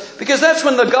teaches us, because that's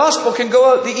when the gospel can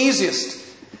go out the easiest.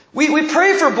 We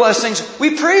pray for blessings.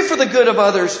 We pray for the good of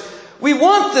others. We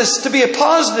want this to be a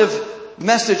positive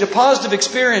message, a positive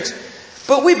experience.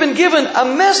 But we've been given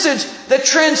a message that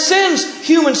transcends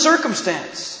human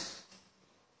circumstance.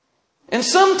 And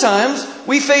sometimes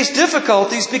we face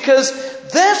difficulties because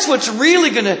that's what's really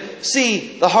going to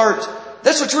see the heart.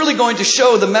 That's what's really going to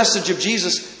show the message of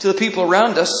Jesus to the people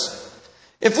around us.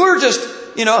 If we're just,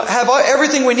 have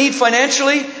everything we need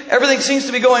financially, everything seems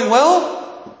to be going well,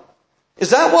 is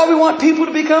that why we want people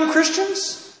to become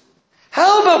Christians?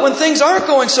 How about when things aren't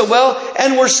going so well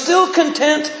and we're still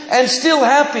content and still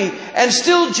happy and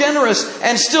still generous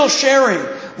and still sharing?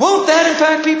 Won't that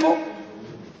impact people?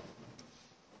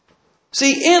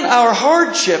 See, in our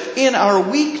hardship, in our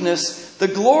weakness, the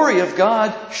glory of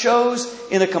God shows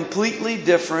in a completely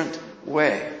different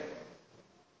way.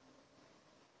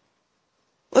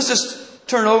 Let's just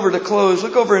turn over to close.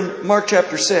 Look over in Mark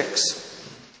chapter 6.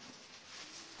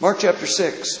 Mark chapter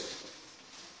 6.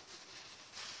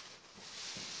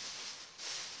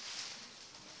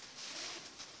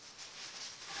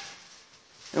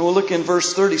 And we'll look in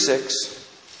verse 36.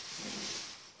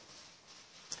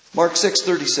 Mark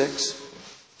 6:36.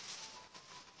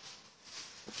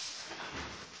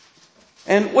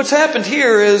 And what's happened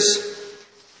here is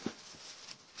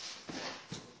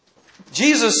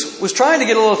Jesus was trying to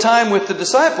get a little time with the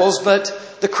disciples,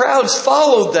 but the crowds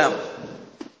followed them.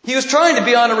 He was trying to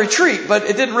be on a retreat, but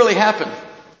it didn't really happen.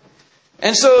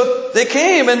 And so they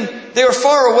came and they were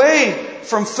far away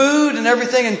from food and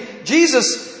everything. And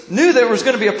Jesus knew there was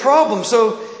going to be a problem.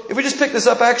 So if we just pick this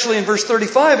up actually in verse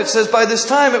 35, it says, by this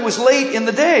time it was late in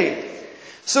the day.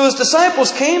 So his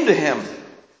disciples came to him.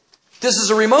 This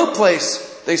is a remote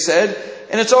place, they said,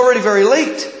 and it's already very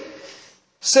late.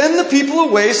 Send the people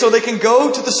away so they can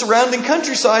go to the surrounding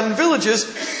countryside and villages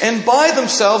and buy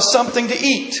themselves something to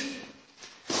eat.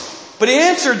 But he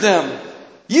answered them,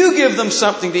 you give them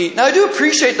something to eat. Now I do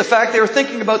appreciate the fact they were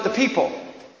thinking about the people.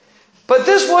 But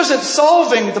this wasn't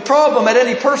solving the problem at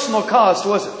any personal cost,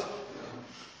 was it?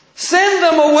 Send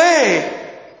them away.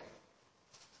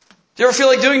 Do you ever feel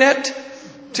like doing that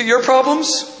to your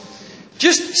problems?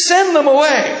 Just send them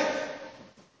away.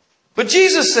 But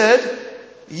Jesus said,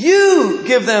 you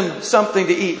give them something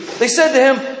to eat. They said to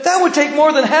him, that would take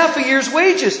more than half a year's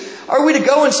wages. Are we to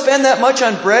go and spend that much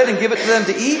on bread and give it to them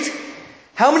to eat?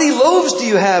 How many loaves do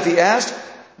you have? He asked.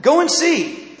 Go and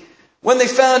see. When they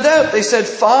found out, they said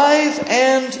 5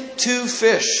 and 2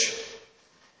 fish.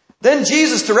 Then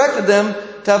Jesus directed them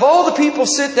to have all the people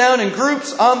sit down in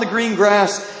groups on the green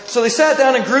grass. So they sat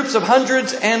down in groups of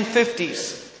hundreds and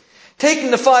 50s. Taking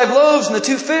the 5 loaves and the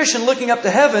 2 fish and looking up to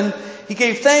heaven, he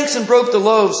gave thanks and broke the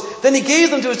loaves. Then he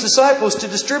gave them to his disciples to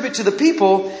distribute to the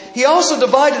people. He also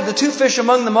divided the 2 fish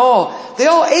among them all. They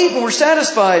all ate and were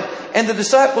satisfied. And the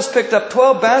disciples picked up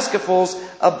 12 basketfuls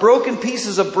of broken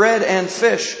pieces of bread and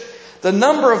fish. The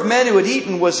number of men who had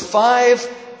eaten was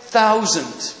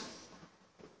 5,000.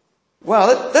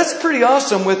 Wow, that's pretty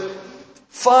awesome with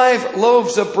 5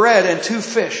 loaves of bread and 2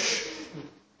 fish.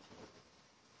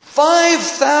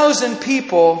 5,000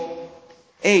 people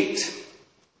ate.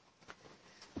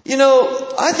 You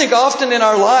know, I think often in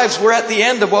our lives we're at the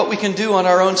end of what we can do on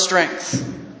our own strength.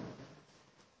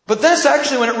 But that's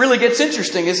actually when it really gets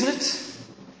interesting, isn't it?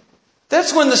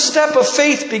 That's when the step of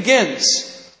faith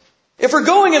begins. If we're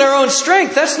going in our own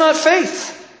strength, that's not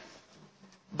faith.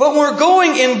 But when we're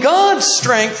going in God's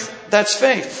strength, that's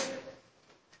faith.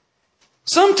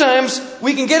 Sometimes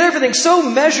we can get everything so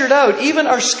measured out, even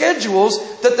our schedules,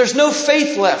 that there's no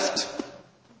faith left.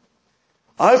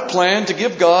 I've planned to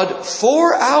give God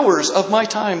 4 hours of my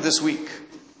time this week.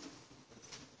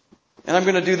 And I'm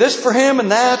going to do this for Him and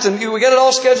that. And we get it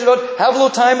all scheduled out. Have a little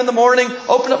time in the morning.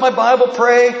 Open up my Bible,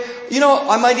 pray. You know,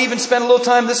 I might even spend a little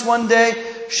time this one day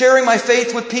sharing my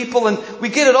faith with people. And we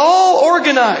get it all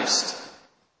organized.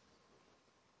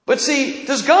 But see,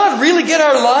 does God really get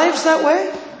our lives that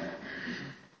way?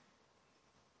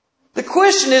 The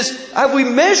question is, have we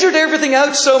measured everything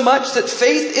out so much that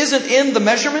faith isn't in the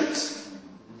measurement?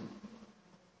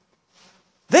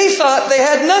 They thought they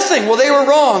had nothing. Well, they were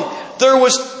wrong. There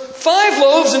was 5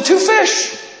 loaves and 2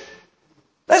 fish.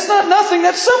 That's not nothing,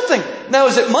 that's something. Now,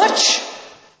 is it much?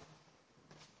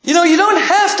 You know, you don't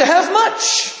have to have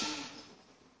much.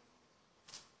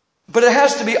 But it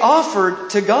has to be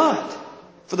offered to God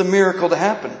for the miracle to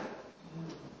happen.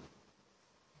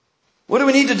 What do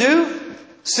we need to do?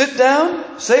 Sit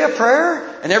down, say a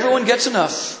prayer, and everyone gets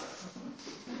enough.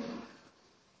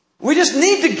 We just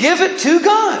need to give it to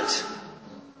God.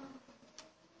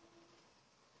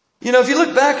 You know, if you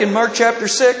look back in Mark chapter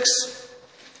 6,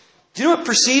 do you know what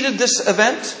preceded this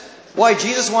event? Why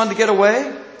Jesus wanted to get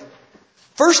away?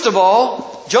 First of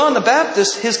all, John the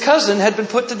Baptist, his cousin, had been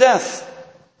put to death.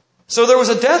 So there was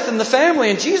a death in the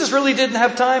family, and Jesus really didn't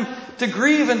have time to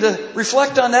grieve and to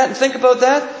reflect on that and think about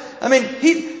that. I mean,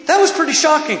 that was pretty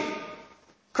shocking.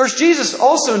 Of course, Jesus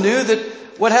also knew that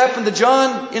what happened to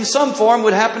John in some form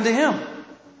would happen to him.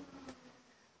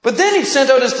 But then he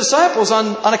sent out his disciples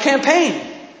on a campaign.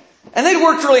 And they'd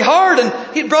worked really hard, and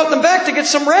he'd brought them back to get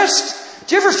some rest.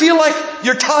 Do you ever feel like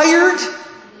you're tired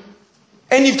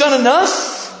and you've done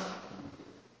enough?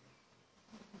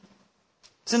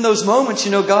 It's in those moments,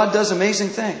 you know, God does amazing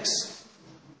things.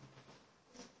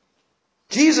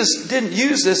 Jesus didn't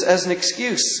use this as an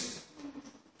excuse.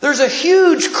 There's a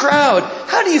huge crowd.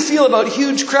 How do you feel about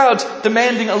huge crowds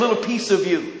demanding a little piece of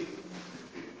you?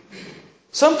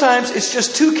 Sometimes it's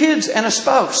just 2 kids and a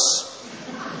spouse.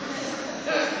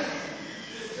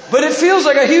 But it feels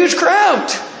like a huge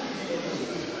crowd.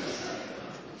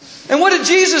 And what did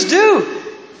Jesus do?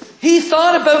 He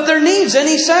thought about their needs, and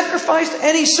He sacrificed,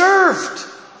 and He served.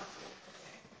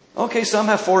 Okay, some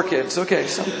have 4 kids. Okay,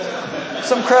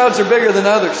 some crowds are bigger than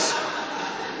others.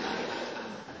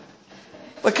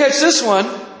 But catch this one.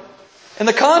 In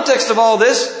the context of all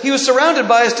this, He was surrounded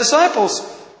by His disciples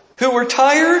who were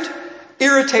tired,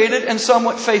 irritated, and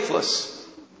somewhat faithless.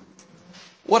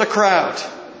 What a crowd.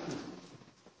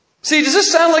 See, does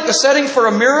this sound like the setting for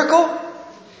a miracle?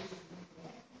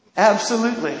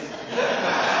 Absolutely.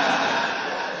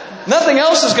 Nothing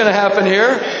else is going to happen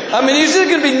here. I mean, it's either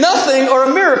going to be nothing or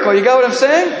a miracle. You got what I'm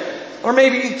saying? Or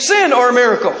maybe sin or a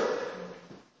miracle.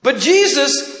 But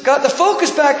Jesus got the focus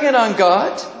back in on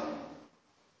God,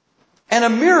 and a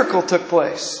miracle took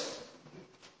place.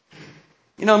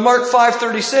 You know, in Mark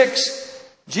 5:36,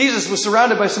 Jesus was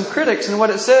surrounded by some critics, and what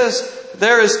it says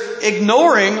there is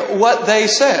ignoring what they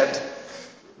said.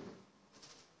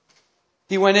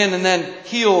 He went in and then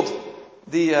healed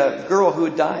the girl who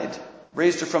had died,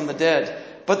 raised her from the dead.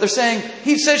 But they're saying,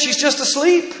 He said she's just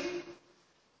asleep.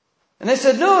 And they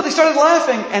said, no, they started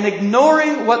laughing and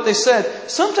ignoring what they said.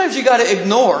 Sometimes you got to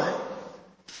ignore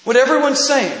what everyone's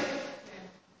saying,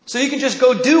 so you can just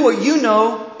go do what you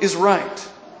know is right.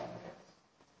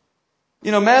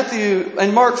 You know, Matthew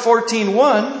and Mark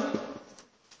 14:1,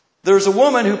 there's a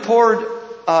woman who poured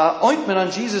ointment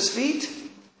on Jesus' feet.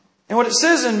 And what it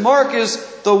says in Mark is,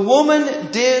 the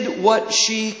woman did what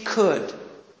she could.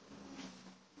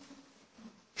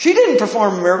 She didn't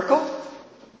perform a miracle.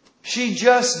 She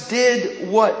just did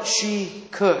what she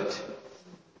could.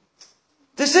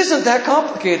 This isn't that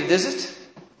complicated, is it?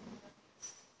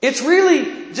 It's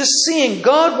really just seeing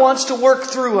God wants to work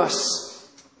through us.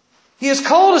 He has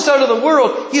called us out of the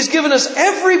world. He's given us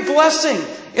every blessing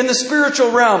in the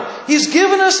spiritual realm. He's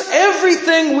given us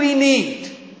everything we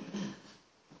need.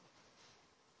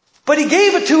 But He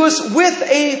gave it to us with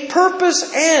a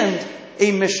purpose and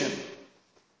a mission.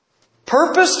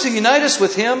 Purpose to unite us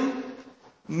with Him.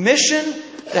 Mission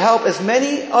to help as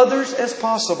many others as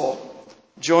possible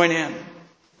join in.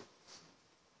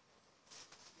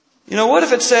 What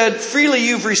if it said, freely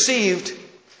you've received,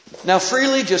 now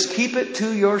freely just keep it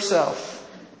to yourself?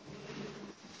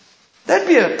 That'd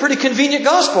be a pretty convenient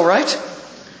gospel, right?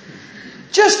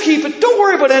 Just keep it. Don't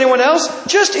worry about anyone else.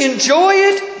 Just enjoy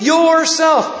it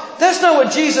yourself. That's not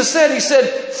what Jesus said. He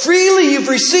said, freely you've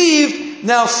received,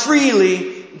 now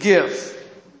freely give.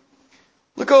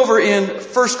 Look over in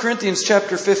 1 Corinthians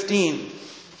chapter 15.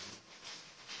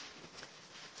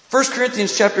 1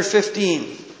 Corinthians chapter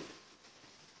 15.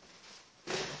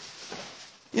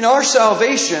 Our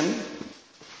salvation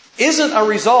isn't a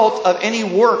result of any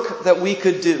work that we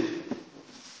could do.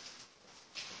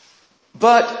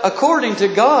 But according to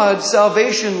God,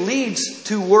 salvation leads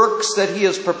to works that He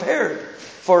has prepared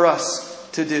for us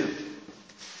to do.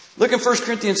 Look in 1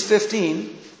 Corinthians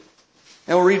 15,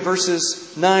 and we'll read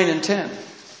verses 9 and 10.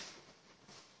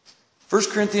 1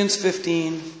 Corinthians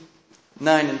 15,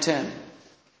 9 and 10.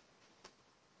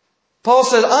 Paul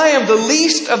said, I am the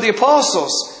least of the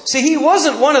apostles. See, he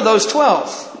wasn't one of those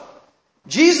 12.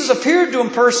 Jesus appeared to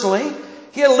him personally.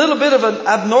 He had a little bit of an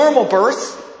abnormal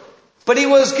birth, but he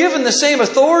was given the same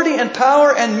authority and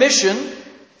power and mission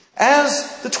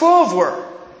as the 12 were.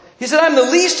 He said, I'm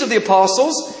the least of the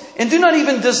apostles and do not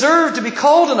even deserve to be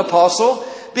called an apostle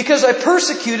because I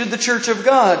persecuted the church of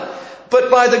God. But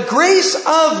by the grace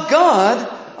of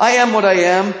God, I am what I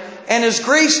am, and His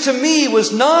grace to me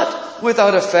was not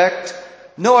without effect.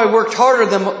 No, I worked harder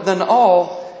than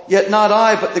all, yet not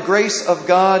I, but the grace of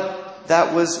God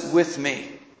that was with me.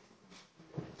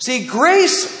 See,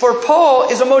 grace for Paul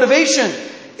is a motivation.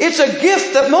 It's a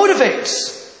gift that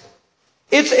motivates.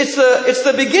 It's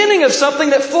the beginning of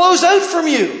something that flows out from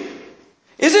you.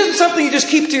 It isn't something you just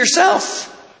keep to yourself.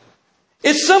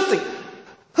 It's something.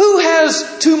 Who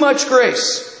has too much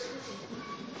grace?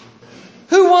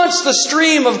 Who wants the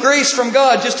stream of grace from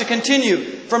God just to continue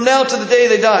from now to the day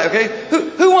they die, okay?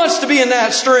 Who wants to be in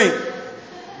that stream?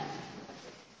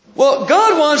 Well,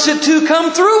 God wants it to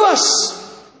come through us.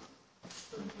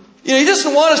 He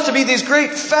doesn't want us to be these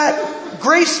great fat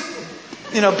grace,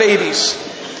 babies.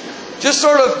 Just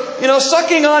sort of,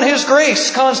 sucking on His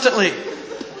grace constantly.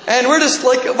 And we're just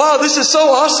like, wow, this is so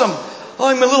awesome. Oh,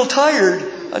 I'm a little tired.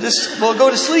 We'll go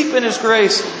to sleep in His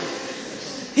grace.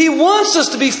 He wants us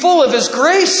to be full of His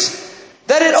grace,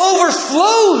 that it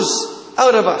overflows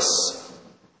out of us.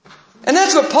 And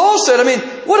that's what Paul said. I mean,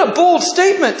 what a bold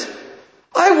statement.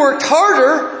 I worked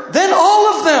harder than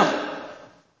all of them.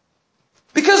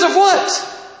 Because of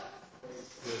what?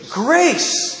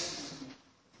 Grace.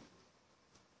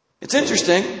 It's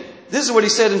interesting. This is what he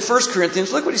said in 1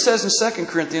 Corinthians. Look what he says in 2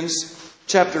 Corinthians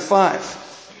chapter 5.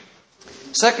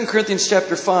 2 Corinthians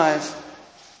chapter 5,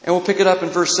 and we'll pick it up in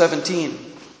verse 17.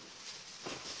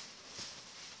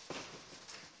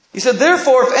 He said,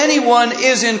 therefore, if anyone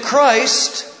is in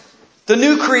Christ, the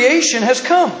new creation has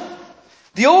come.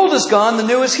 The old is gone, the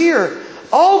new is here.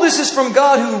 All this is from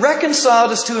God who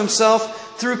reconciled us to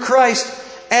Himself through Christ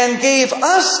and gave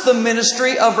us the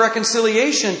ministry of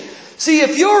reconciliation. See,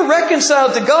 if you're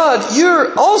reconciled to God,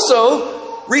 you're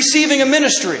also receiving a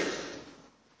ministry.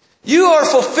 You are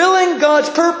fulfilling God's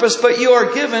purpose, but you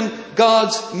are given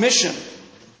God's mission.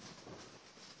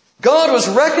 God was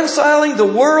reconciling the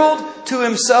world to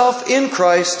Himself in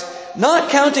Christ, not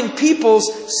counting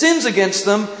people's sins against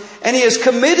them, and He has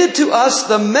committed to us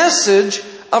the message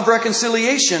of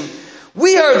reconciliation.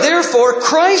 We are therefore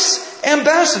Christ's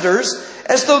ambassadors,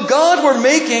 as though God were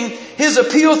making His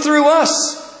appeal through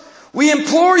us. We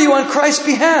implore you on Christ's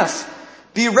behalf,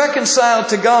 be reconciled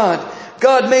to God.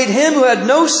 God made Him who had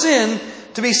no sin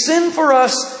to be sin for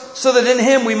us, so that in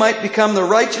Him we might become the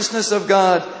righteousness of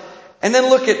God. And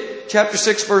then look at chapter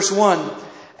 6, verse 1.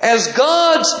 As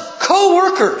God's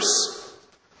co-workers,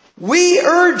 we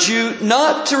urge you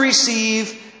not to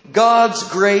receive God's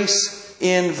grace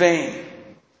in vain.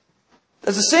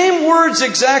 That's the same words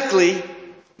exactly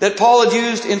that Paul had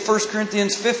used in 1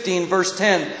 Corinthians 15, verse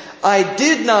 10. I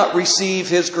did not receive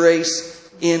His grace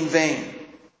in vain.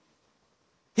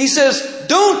 He says,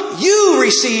 don't you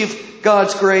receive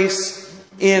God's grace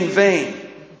in vain.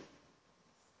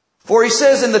 For he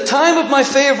says, in the time of my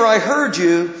favor I heard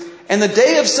you, and the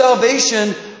day of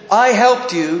salvation I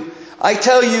helped you. I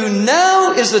tell you,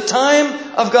 now is the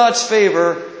time of God's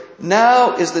favor.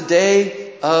 Now is the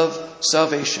day of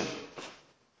salvation.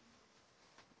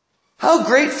 How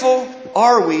grateful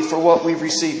are we for what we've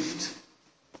received?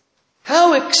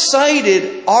 How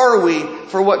excited are we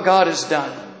for what God has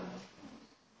done?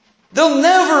 There'll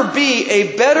never be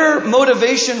a better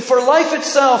motivation for life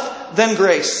itself than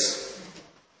grace.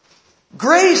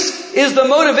 Grace is the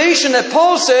motivation that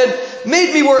Paul said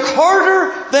made me work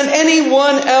harder than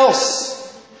anyone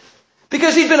else.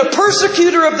 Because he'd been a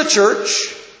persecutor of the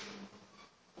church.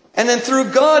 and then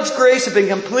through God's grace have been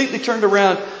completely turned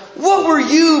around. What were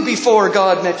you before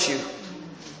God met you?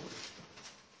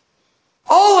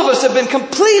 All of us have been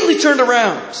completely turned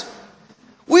around.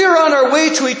 We are on our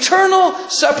way to eternal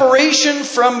separation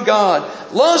from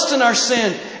God, lost in our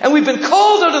sin, and we've been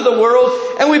called out of the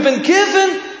world, and we've been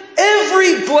given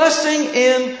every blessing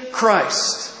in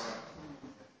Christ.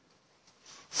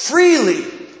 Freely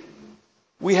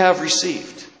we have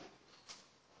received.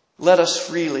 Let us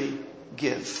freely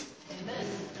give. Amen.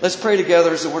 Let's pray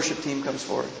together as the worship team comes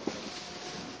forward.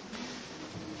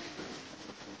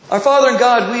 Our Father and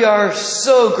God, we are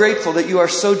so grateful that you are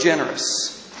so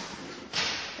generous.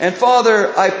 And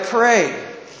Father, I pray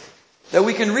that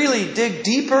we can really dig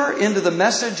deeper into the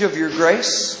message of your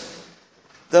grace,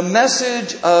 the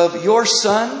message of your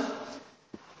Son.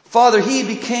 Father, He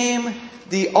became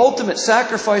the ultimate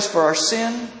sacrifice for our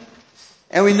sin.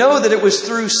 And we know that it was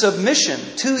through submission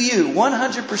to you,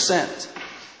 100%,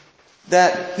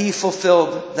 that He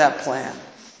fulfilled that plan.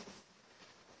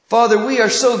 Father, we are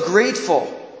so grateful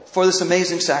for this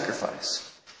amazing sacrifice.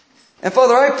 And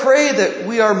Father, I pray that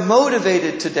we are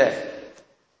motivated today,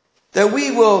 that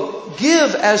we will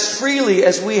give as freely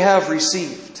as we have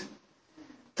received,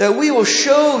 that we will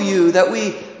show you that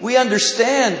we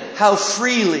understand how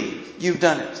freely you've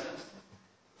done it.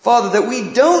 Father, that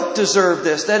we don't deserve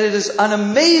this, that it is an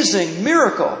amazing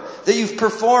miracle that you've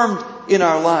performed in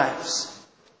our lives.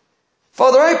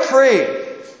 Father, I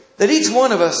pray that each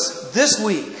one of us this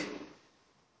week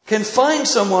can find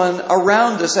someone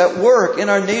around us at work, in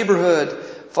our neighborhood,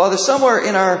 Father, somewhere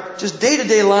in our just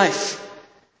day-to-day life.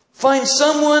 Find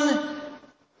someone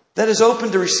that is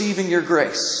open to receiving your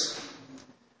grace.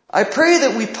 I pray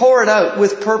that we pour it out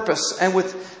with purpose and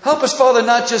help us, Father,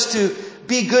 not just to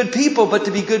be good people, but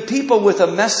to be good people with a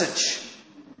message.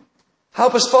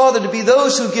 Help us, Father, to be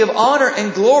those who give honor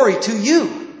and glory to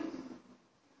you.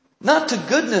 Not to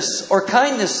goodness or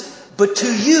kindness, but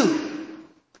to you.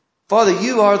 Father,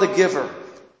 you are the giver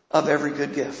of every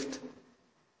good gift.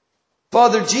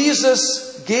 Father,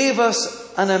 Jesus gave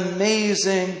us an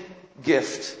amazing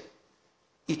gift.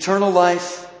 Eternal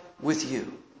life with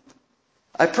you.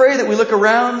 I pray that we look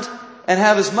around and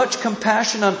have as much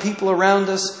compassion on people around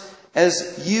us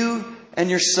as you and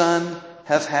your Son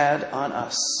have had on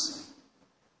us.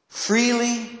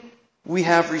 Freely we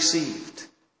have received.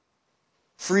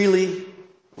 Freely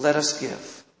let us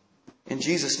give. In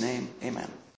Jesus' name, amen.